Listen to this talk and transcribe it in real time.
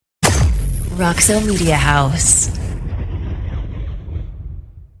Roxo Media House.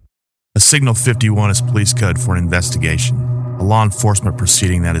 A Signal 51 is police code for an investigation, a law enforcement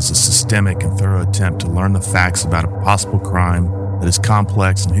proceeding that is a systemic and thorough attempt to learn the facts about a possible crime that is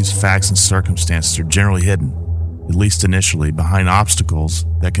complex and whose facts and circumstances are generally hidden, at least initially, behind obstacles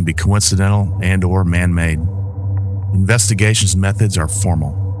that can be coincidental and or man-made. Investigations methods are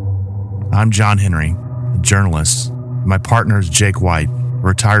formal. I'm John Henry, a journalist, and my partner is Jake White, a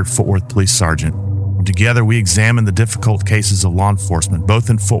retired Fort Worth police sergeant. And together we examine the difficult cases of law enforcement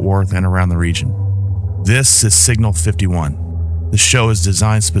both in Fort Worth and around the region. This is Signal 51. The show is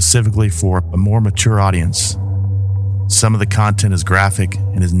designed specifically for a more mature audience. Some of the content is graphic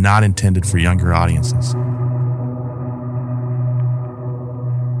and is not intended for younger audiences.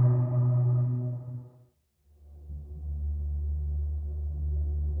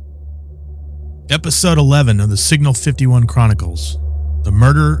 Episode 11 of the Signal 51 Chronicles, The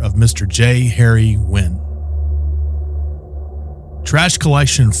Murder of Mr. J. Harry Wynne. Trash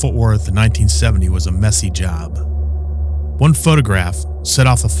collection in Fort Worth in 1970 was a messy job. One photograph set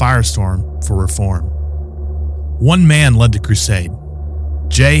off a firestorm for reform. One man led the crusade,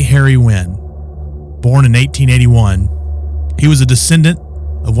 J. Harry Wynne. Born in 1881, he was a descendant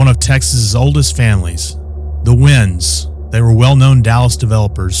of one of Texas's oldest families, the Wynnes. They were well-known Dallas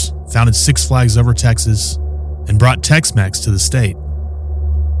developers, founded Six Flags Over Texas, and brought Tex-Mex to the state.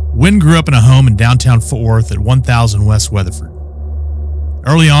 Wynne grew up in a home in downtown Fort Worth at 1000 West Weatherford.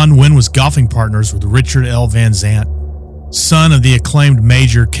 Early on, Wynne was golfing partners with Richard L. Van Zant, son of the acclaimed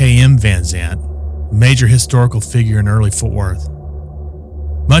Major K.M. Van Zant, a major historical figure in early Fort Worth.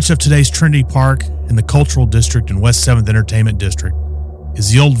 Much of today's Trinity Park and the Cultural District and West 7th Entertainment District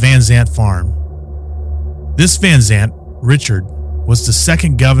is the old Van Zant farm. This Van Zant, Richard, was the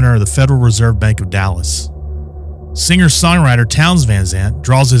second governor of the Federal Reserve Bank of Dallas. Singer-songwriter Townes Van Zant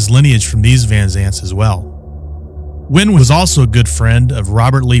draws his lineage from these Van Zants as well. Wynne was also a good friend of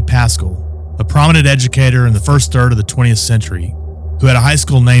Robert Lee Paschal, a prominent educator in the first third of the 20th century, who had a high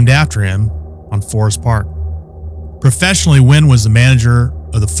school named after him on Forest Park. Professionally, Wynne was the manager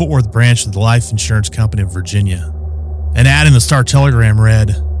of the Fort Worth branch of the Life Insurance Company of Virginia. An ad in the Star-Telegram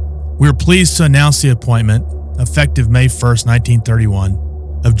read, "We are pleased to announce the appointment, effective May 1st, 1931,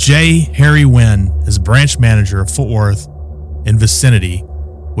 of J. Harry Wynne as branch manager of Fort Worth and vicinity,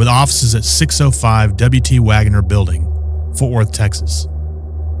 with offices at 605 W.T. Wagner Building, Fort Worth, Texas."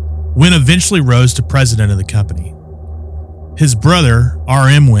 Wynne eventually rose to president of the company. His brother,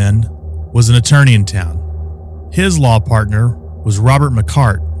 R.M. Wynne, was an attorney in town. His law partner was Robert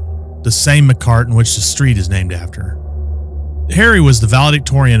McCart, the same McCart in which the street is named after. Harry was the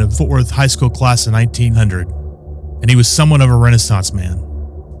valedictorian of Fort Worth High School class in 1900, and he was somewhat of a Renaissance man.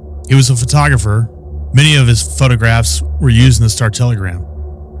 He was a photographer. Many of his photographs were used in the Star-Telegram.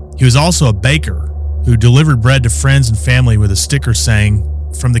 He was also a baker who delivered bread to friends and family with a sticker saying,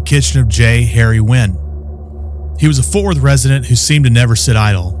 "From the kitchen of J. Harry Wynne." He was a Fort Worth resident who seemed to never sit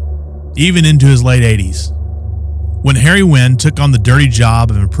idle, even into his late 80s. When Harry Wynne took on the dirty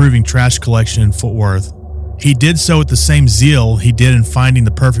job of improving trash collection in Fort Worth, he did so with the same zeal he did in finding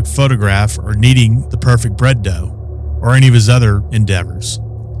the perfect photograph or kneading the perfect bread dough, or any of his other endeavors.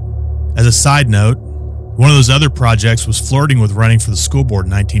 As a side note, one of those other projects was flirting with running for the school board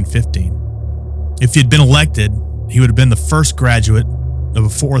in 1915. If he had been elected, he would have been the first graduate of a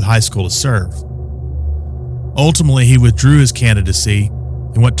Fort Worth high school to serve. Ultimately, he withdrew his candidacy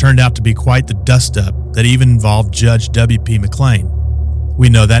in what turned out to be quite the dust-up that even involved Judge W.P. McLean. We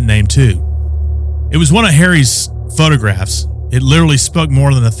know that name too. It was one of Harry's photographs. It literally spoke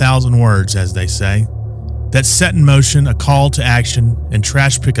more than 1,000 words, as they say, that set in motion a call to action and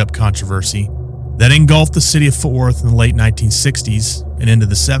trash pickup controversy that engulfed the city of Fort Worth in the late 1960s and into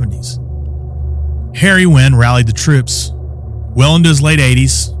the 70s. Harry Wynne rallied the troops. Well into his late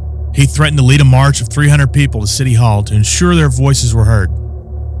 80s, he threatened to lead a march of 300 people to City Hall to ensure their voices were heard.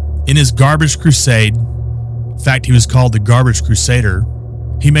 In his garbage crusade, in fact, he was called the Garbage Crusader,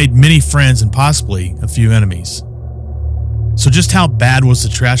 he made many friends and possibly a few enemies. So just how bad was the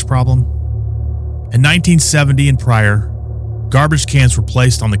trash problem? In 1970 and prior, garbage cans were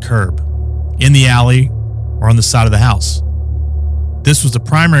placed on the curb, in the alley, or on the side of the house. This was the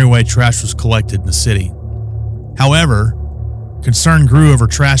primary way trash was collected in the city. However, concern grew over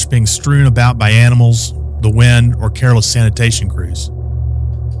trash being strewn about by animals, the wind, or careless sanitation crews.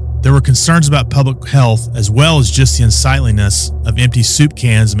 There were concerns about public health as well as just the unsightliness of empty soup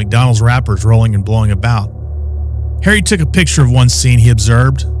cans and McDonald's wrappers rolling and blowing about. Harry took a picture of one scene he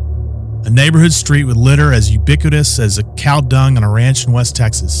observed, a neighborhood street with litter as ubiquitous as a cow dung on a ranch in West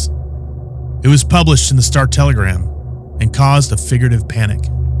Texas. It was published in the Star-Telegram and caused a figurative panic.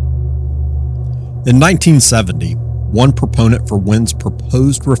 In 1970, one proponent for Wynne's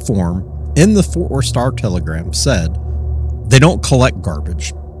proposed reform in the Fort Worth Star-Telegram said, "They don't collect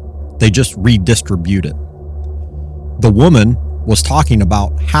garbage, they just redistribute it." The woman was talking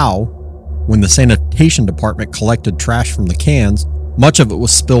about how, when the sanitation department collected trash from the cans, much of it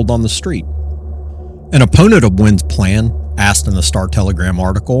was spilled on the street. An opponent of Wynne's plan asked in the Star-Telegram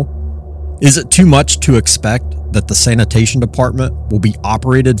article, "Is it too much to expect that the sanitation department will be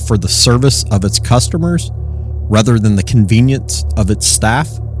operated for the service of its customers rather than the convenience of its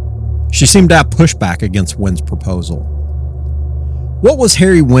staff?" She seemed to have pushback against Wynne's proposal. What was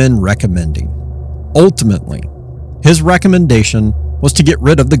Harry Wynne recommending? Ultimately, his recommendation was to get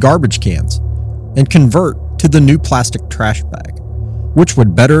rid of the garbage cans and convert to the new plastic trash bag, which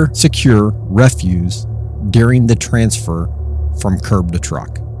would better secure refuse during the transfer from curb to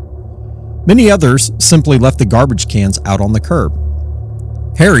truck. Many others simply left the garbage cans out on the curb.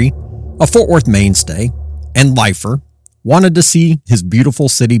 Harry, a Fort Worth mainstay and lifer, wanted to see his beautiful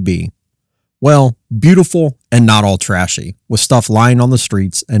city be, well, beautiful and not all trashy, with stuff lying on the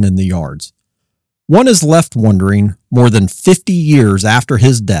streets and in the yards. One is left wondering, more than 50 years after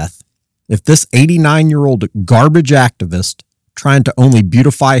his death, if this 89-year-old garbage activist trying to only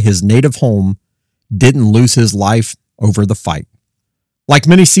beautify his native home didn't lose his life over the fight. Like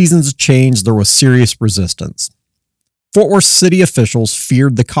many seasons of change, there was serious resistance. Fort Worth city officials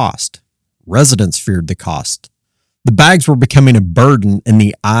feared the cost. Residents feared the cost. The bags were becoming a burden in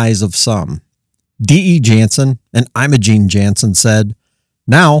the eyes of some. D.E. Jansen and Imogene Jansen said,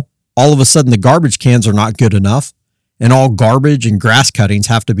 "Now, all of a sudden the garbage cans are not good enough, and all garbage and grass cuttings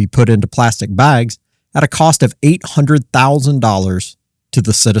have to be put into plastic bags at a cost of $800,000 to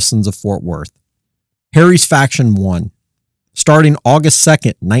the citizens of Fort Worth." Harry's faction won. Starting August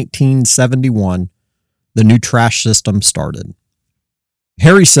 2nd, 1971, the new trash system started.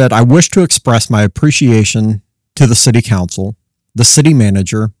 Harry said, "I wish to express my appreciation to the city council, the city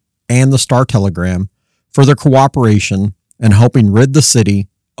manager, and the Star-Telegram for their cooperation in helping rid the city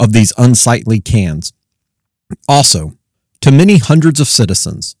of these unsightly cans. Also, to many hundreds of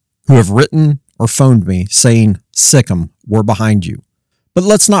citizens who have written or phoned me saying, 'Sick 'em, we're behind you.' But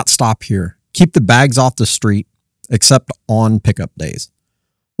let's not stop here. Keep the bags off the street, except on pickup days.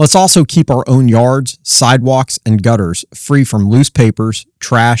 Let's also keep our own yards, sidewalks, and gutters free from loose papers,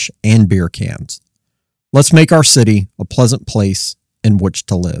 trash, and beer cans. Let's make our city a pleasant place in which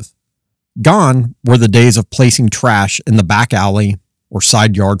to live." Gone were the days of placing trash in the back alley or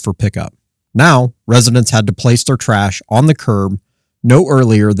side yard for pickup. Now, residents had to place their trash on the curb no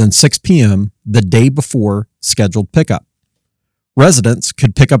earlier than 6 p.m. the day before scheduled pickup. Residents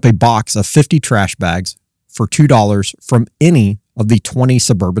could pick up a box of 50 trash bags for $2 from any of the 20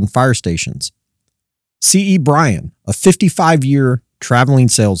 suburban fire stations. C.E. Bryan, a 55-year traveling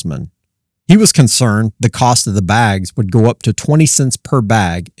salesman, he was concerned the cost of the bags would go up to 20 cents per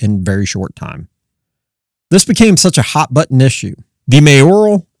bag in very short time. This became such a hot-button issue. The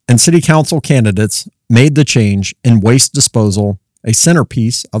mayoral and city council candidates made the change in waste disposal a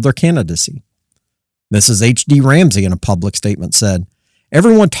centerpiece of their candidacy. Mrs. H.D. Ramsey, in a public statement, said,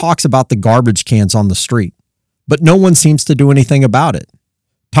 "Everyone talks about the garbage cans on the street, but no one seems to do anything about it."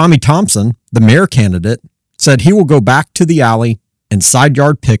 Tommy Thompson, the mayor candidate, said he will go back to the alley and side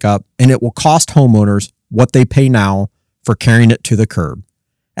yard pickup, and it will cost homeowners what they pay now for carrying it to the curb.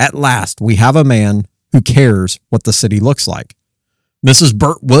 At last, we have a man who cares what the city looks like. Mrs.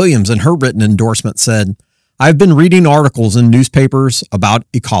 Burt Williams, in her written endorsement, said, "I've been reading articles in newspapers about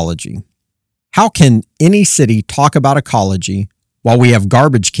ecology. How can any city talk about ecology while we have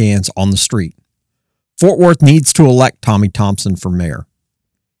garbage cans on the street? Fort Worth needs to elect Tommy Thompson for mayor.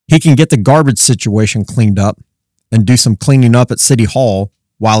 He can get the garbage situation cleaned up and do some cleaning up at City Hall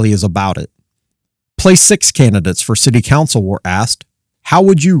while he is about it." Place 6 candidates for city council were asked, "How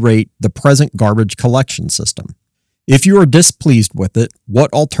would you rate the present garbage collection system? If you are displeased with it,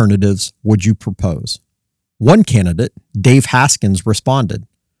 what alternatives would you propose?" One candidate, Dave Haskins, responded,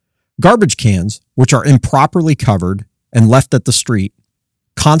 "Garbage cans, which are improperly covered and left at the street,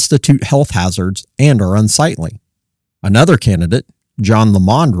 constitute health hazards and are unsightly." Another candidate, John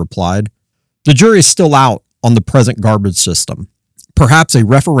Lamond, replied, "The jury is still out on the present garbage system. Perhaps a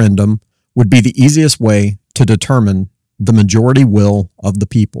referendum would be the easiest way to determine the majority will of the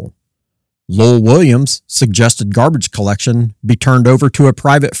people." Lowell Williams suggested garbage collection be turned over to a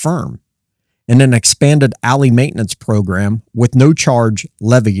private firm and an expanded alley maintenance program with no charge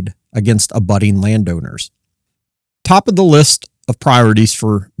levied against abutting landowners. Top of the list of priorities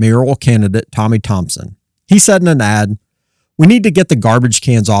for mayoral candidate Tommy Thompson. He said in an ad, "We need to get the garbage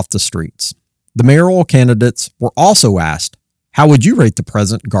cans off the streets." The mayoral candidates were also asked, How would you rate the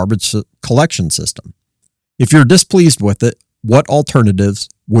present garbage collection system? If you're displeased with it, what alternatives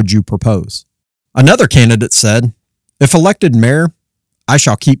would you propose? Another candidate said, if elected mayor, I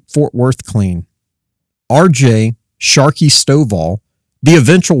shall keep Fort Worth clean. R.J. Sharkey Stovall, the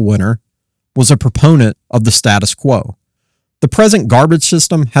eventual winner, was a proponent of the status quo. The present garbage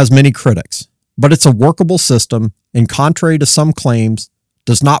system has many critics, but it's a workable system and, contrary to some claims,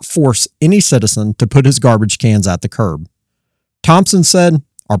 does not force any citizen to put his garbage cans at the curb. Thompson said,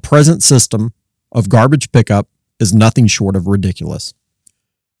 our present system of garbage pickup is nothing short of ridiculous.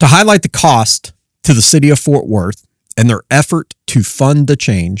 To highlight the cost to the city of Fort Worth and their effort to fund the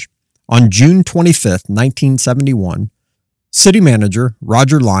change, on June 25, 1971, City Manager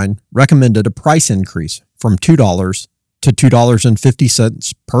Roger Line recommended a price increase from $2 to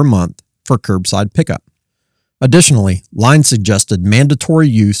 $2.50 per month for curbside pickup. Additionally, Line suggested mandatory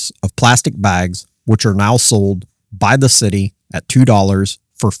use of plastic bags, which are now sold by the city at $2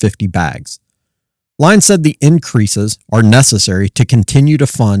 for 50 bags. Line said the increases are necessary to continue to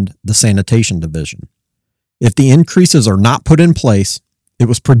fund the sanitation division. If the increases are not put in place, it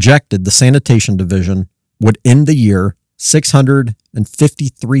was projected the sanitation division would end the year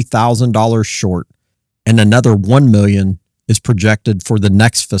 $653,000 short, and another $1 million is projected for the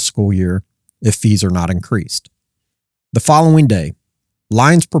next fiscal year if fees are not increased. The following day,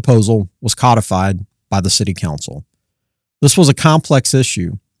 Line's proposal was codified by the City Council. This was a complex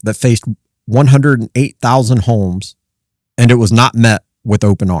issue that faced 108,000 homes, and it was not met with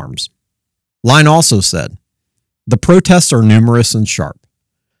open arms. Line also said, the protests are numerous and sharp.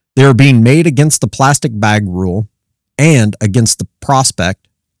 They are being made against the plastic bag rule and against the prospect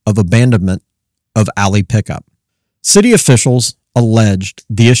of abandonment of alley pickup. City officials alleged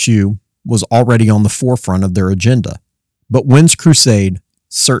the issue was already on the forefront of their agenda, but Wynne's crusade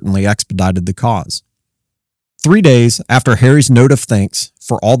certainly expedited the cause. 3 days after Harry's note of thanks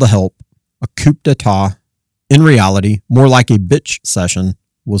for all the help, a coup d'etat, in reality more like a bitch session,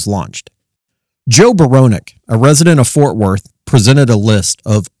 was launched. Joe Baronic, a resident of Fort Worth, presented a list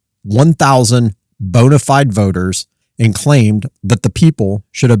of 1,000 bona fide voters and claimed that the people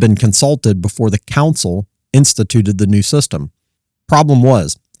should have been consulted before the council instituted the new system. Problem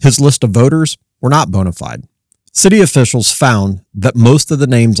was, his list of voters were not bona fide. City officials found that most of the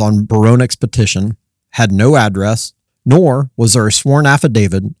names on Baronic's petition had no address, nor was there a sworn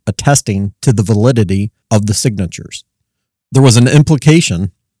affidavit attesting to the validity of the signatures. There was an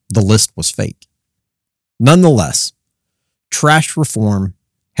implication the list was fake. Nonetheless, trash reform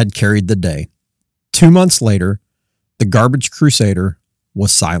had carried the day. 2 months later, the garbage crusader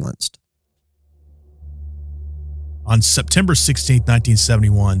was silenced. On September 16,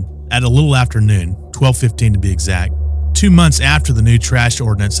 1971, at a little after noon, 12:15 to be exact, 2 months after the new trash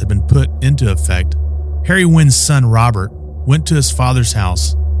ordinance had been put into effect, Harry Wynne's son Robert went to his father's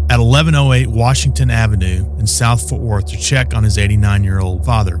house at 1108 Washington Avenue in South Fort Worth to check on his 89-year-old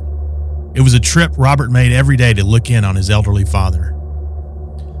father. It was a trip Robert made every day to look in on his elderly father.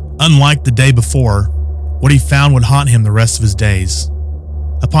 Unlike the day before, what he found would haunt him the rest of his days.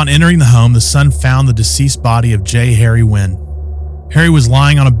 Upon entering the home, the son found the deceased body of J. Harry Wynne. Harry was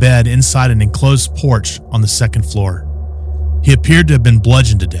lying on a bed inside an enclosed porch on the second floor. He appeared to have been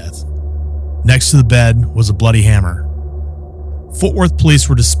bludgeoned to death. Next to the bed was a bloody hammer. Fort Worth police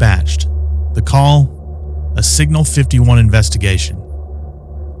were dispatched. The call, a Signal 51 investigation.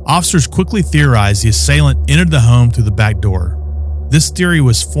 Officers quickly theorized the assailant entered the home through the back door. This theory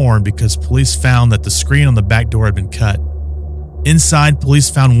was formed because police found that the screen on the back door had been cut. Inside, police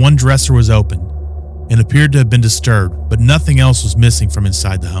found one dresser was open and appeared to have been disturbed, but nothing else was missing from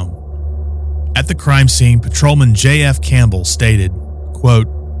inside the home. At the crime scene, Patrolman J.F. Campbell stated, quote,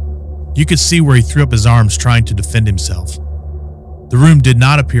 "You could see where he threw up his arms trying to defend himself. The room did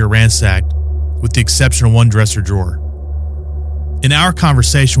not appear ransacked, with the exception of one dresser drawer." In our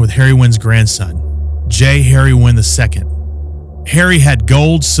conversation with Harry Wynne's grandson, J. Harry Wynne II, Harry had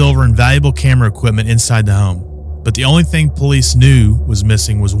gold, silver, and valuable camera equipment inside the home, but the only thing police knew was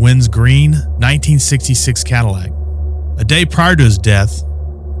missing was Wynne's green 1966 Cadillac. A day prior to his death,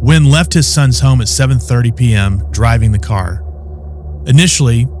 Wynne left his son's home at 7:30 p.m., driving the car.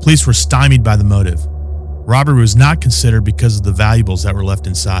 Initially, police were stymied by the motive. Robbery was not considered because of the valuables that were left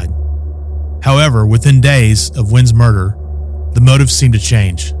inside. However, within days of Wynne's murder, the motive seemed to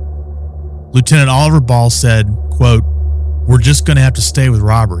change. Lieutenant Oliver Ball said, quote, "We're just going to have to stay with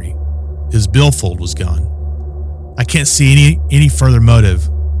robbery. His billfold was gone. I can't see any further motive.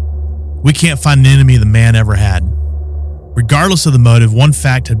 We can't find an enemy the man ever had." Regardless of the motive, one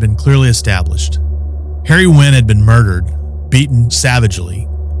fact had been clearly established. Harry Wynne had been murdered, beaten savagely.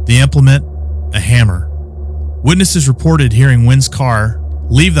 The implement, a hammer. Witnesses reported hearing Wynne's car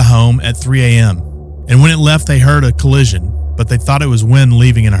leave the home at 3 a.m., and when it left, they heard a collision, but they thought it was Wynne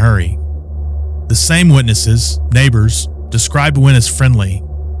leaving in a hurry. The same witnesses, neighbors, described Wynne as friendly.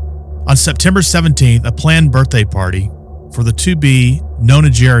 On September 17th, a planned birthday party for the to-be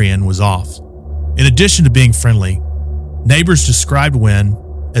nonagerian was off. In addition to being friendly, neighbors described Wynne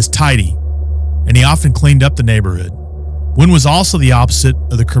as tidy, and he often cleaned up the neighborhood. Wynne was also the opposite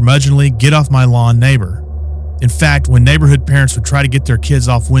of the curmudgeonly get-off-my-lawn neighbor. In fact, when neighborhood parents would try to get their kids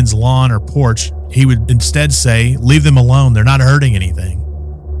off Wynne's lawn or porch, he would instead say, "Leave them alone, they're not hurting anything."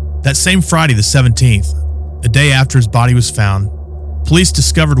 That same Friday, the 17th, a day after his body was found, police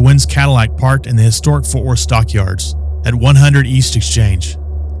discovered Wynne's Cadillac parked in the historic Fort Worth stockyards at 100 East Exchange.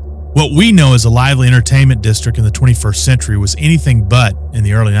 What we know as a lively entertainment district in the 21st century was anything but in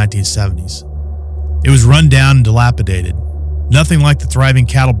the early 1970s. It was run down and dilapidated, nothing like the thriving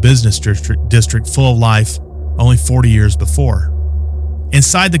cattle business district full of life only 40 years before.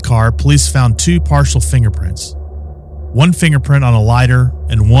 Inside the car, police found 2 partial fingerprints, one fingerprint on a lighter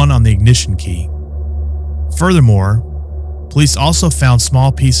and one on the ignition key. Furthermore, police also found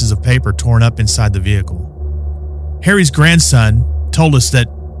small pieces of paper torn up inside the vehicle. Harry's grandson told us that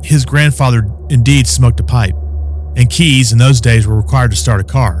his grandfather indeed smoked a pipe, and keys in those days were required to start a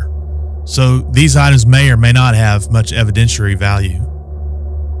car, so these items may or may not have much evidentiary value.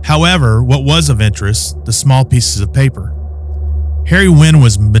 However, what was of interest, the small pieces of paper. Harry Wynne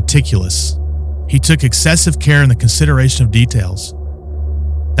was meticulous. He took excessive care in the consideration of details.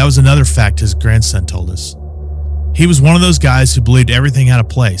 That was another fact his grandson told us. He was one of those guys who believed everything had a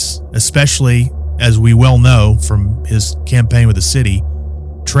place, especially, as we well know from his campaign with the city,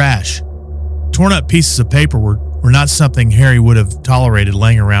 trash. Torn up pieces of paper were not something Harry would have tolerated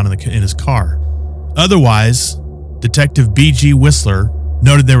laying around in his car. Otherwise, Detective B.G. Whistler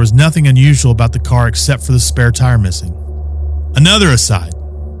noted there was nothing unusual about the car except for the spare tire missing. Another aside,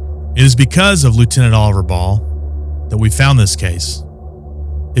 it is because of Lieutenant Oliver Ball that we found this case.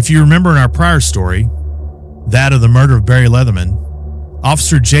 If you remember in our prior story, that of the murder of Barry Leatherman,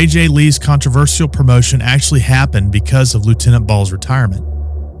 Officer J.J. Lee's controversial promotion actually happened because of Lieutenant Ball's retirement.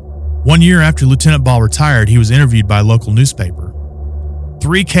 1 year after Lieutenant Ball retired, he was interviewed by a local newspaper.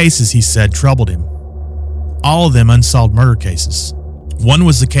 3 cases, he said, troubled him. All of them unsolved murder cases. One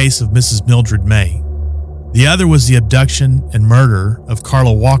was the case of Mrs. Mildred May. The other was the abduction and murder of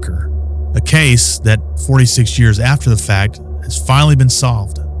Carla Walker, a case that 46 years after the fact has finally been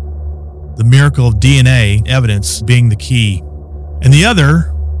solved. The miracle of DNA evidence being the key. And the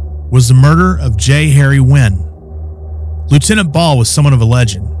other was the murder of J. Harry Wynne. Lieutenant Ball was somewhat of a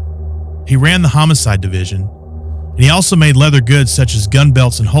legend. He ran the homicide division, and he also made leather goods such as gun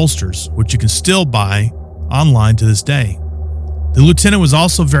belts and holsters, which you can still buy online to this day. The lieutenant was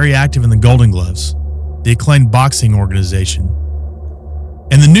also very active in the Golden Gloves, the acclaimed boxing organization.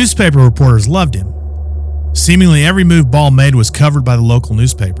 And the newspaper reporters loved him. Seemingly every move Ball made was covered by the local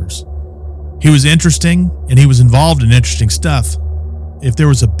newspapers. He was interesting, and he was involved in interesting stuff. If there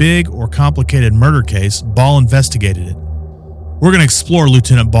was a big or complicated murder case, Ball investigated it. We're going to explore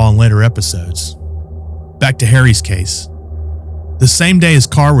Lieutenant Ball in later episodes. Back to Harry's case. The same day his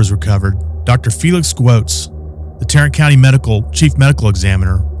car was recovered, Dr. Felix Gwoetz, the Tarrant County Chief Medical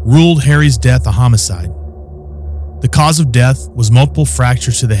Examiner, ruled Harry's death a homicide. The cause of death was multiple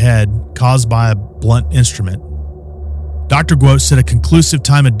fractures to the head caused by a blunt instrument. Dr. Gwoetz said a conclusive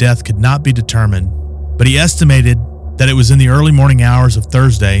time of death could not be determined, but he estimated that it was in the early morning hours of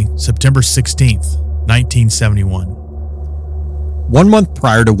Thursday, September 16th, 1971. 1 month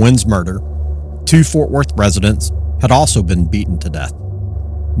prior to Wynne's murder, 2 Fort Worth residents had also been beaten to death.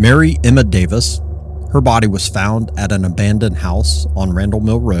 Mary Emma Davis, her body was found at an abandoned house on Randall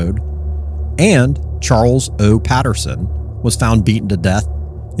Mill Road, and Charles O. Patterson was found beaten to death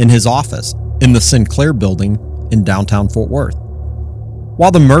in his office in the Sinclair building in downtown Fort Worth.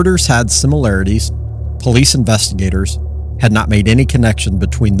 While the murders had similarities, police investigators had not made any connection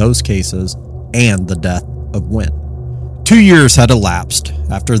between those cases and the death of Wynne. 2 years had elapsed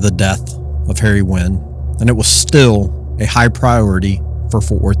after the death of Harry Wynne, and it was still a high priority for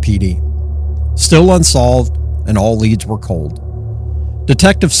Fort Worth PD. Still unsolved, and all leads were cold.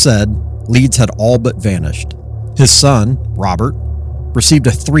 Detectives said leads had all but vanished. His son, Robert, received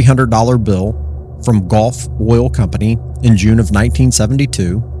a $300 bill from Gulf Oil Company in June of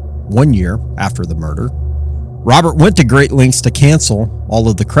 1972, 1 year after the murder. Robert went to great lengths to cancel all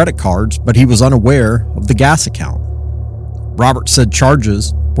of the credit cards, but he was unaware of the gas account. Robert said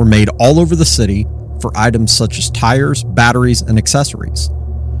charges were made all over the city for items such as tires, batteries, and accessories.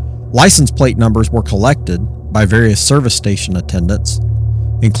 License plate numbers were collected by various service station attendants,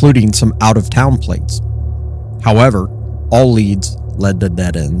 including some out-of-town plates. However, all leads led to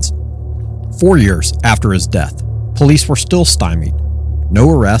dead ends. 4 years after his death, police were still stymied. No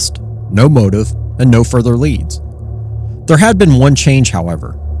arrest, no motive, and no further leads. There had been one change,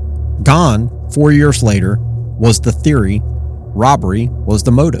 however. Gone 4 years later was the theory robbery was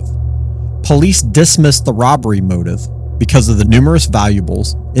the motive. Police dismissed the robbery motive because of the numerous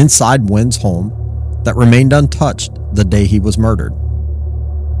valuables inside Wynne's home that remained untouched the day he was murdered.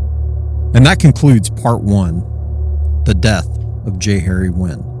 And that concludes part 1, the death of J. Harry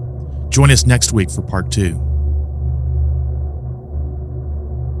Wynne. Join us next week for part 2.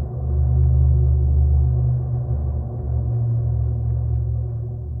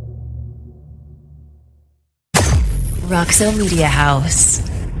 Roxo Media House.